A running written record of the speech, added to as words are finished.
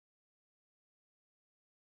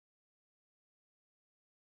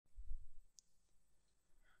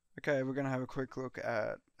Okay, we're going to have a quick look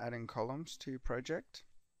at adding columns to your project.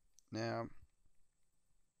 Now,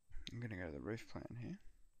 I'm going to go to the roof plan here,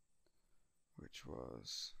 which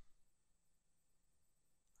was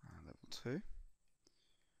level 2.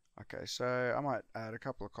 Okay, so I might add a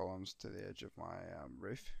couple of columns to the edge of my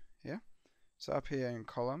roof here. So up here in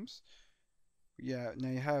columns, yeah, now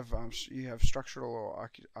you have structural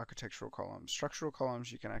or architectural columns. Structural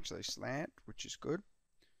columns you can actually slant, which is good.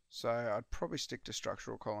 So I'd probably stick to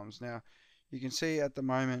structural columns. Now, you can see at the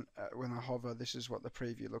moment when I hover, this is what the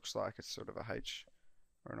preview looks like. It's sort of a H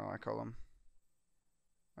or an I column.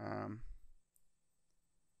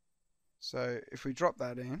 So if we drop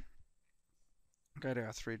that in, go to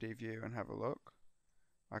our 3D view and have a look.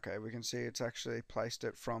 Okay, we can see it's actually placed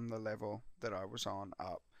it from the level that I was on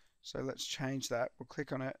up. So let's change that. We'll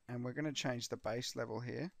click on it and we're going to change the base level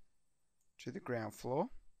here to the ground floor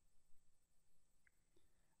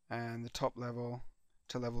and the top level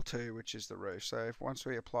to level 2, which is the roof. So if once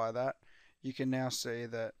we apply that, you can now see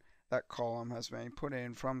that that column has been put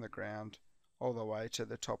in from the ground all the way to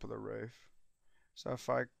the top of the roof. So if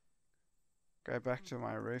I go back to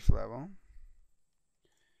my roof level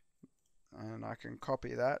and I can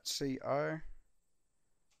copy that CO,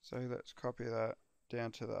 so let's copy that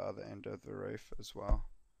down to the other end of the roof as well.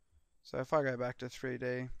 So if I go back to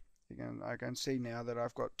 3D, I can see now that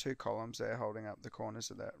I've got 2 columns there holding up the corners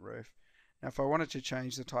of that roof. Now if I wanted to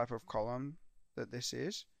change the type of column that this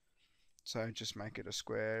is, so just make it a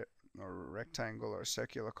square or a rectangle or a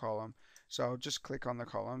circular column, so I'll just click on the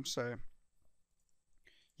column. So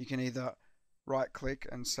you can either right click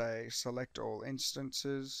and say select all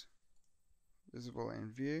instances visible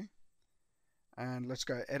in view, and let's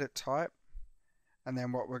go edit type, and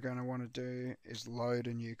then what we're going to want to do is load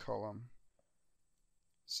a new column.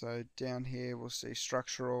 So down here we'll see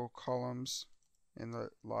structural columns in the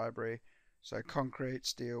library. So concrete,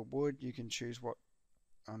 steel, wood, you can choose what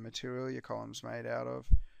material your column's made out of.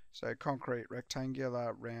 So concrete,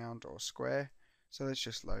 rectangular, round or square. So let's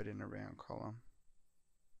just load in a round column.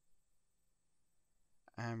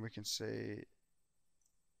 And we can see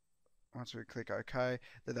once we click OK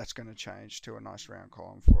that that's going to change to a nice round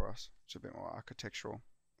column for us. It's a bit more architectural.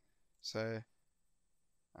 So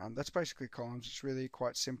that's basically columns. It's really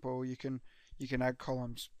quite simple. You can add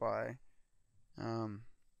columns by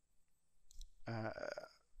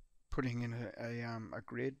putting in a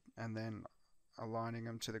grid and then aligning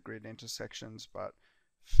them to the grid intersections, but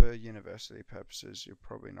for university purposes you're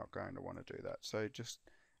probably not going to want to do that. So just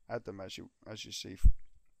add them as you see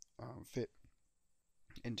fit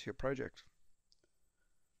into your project.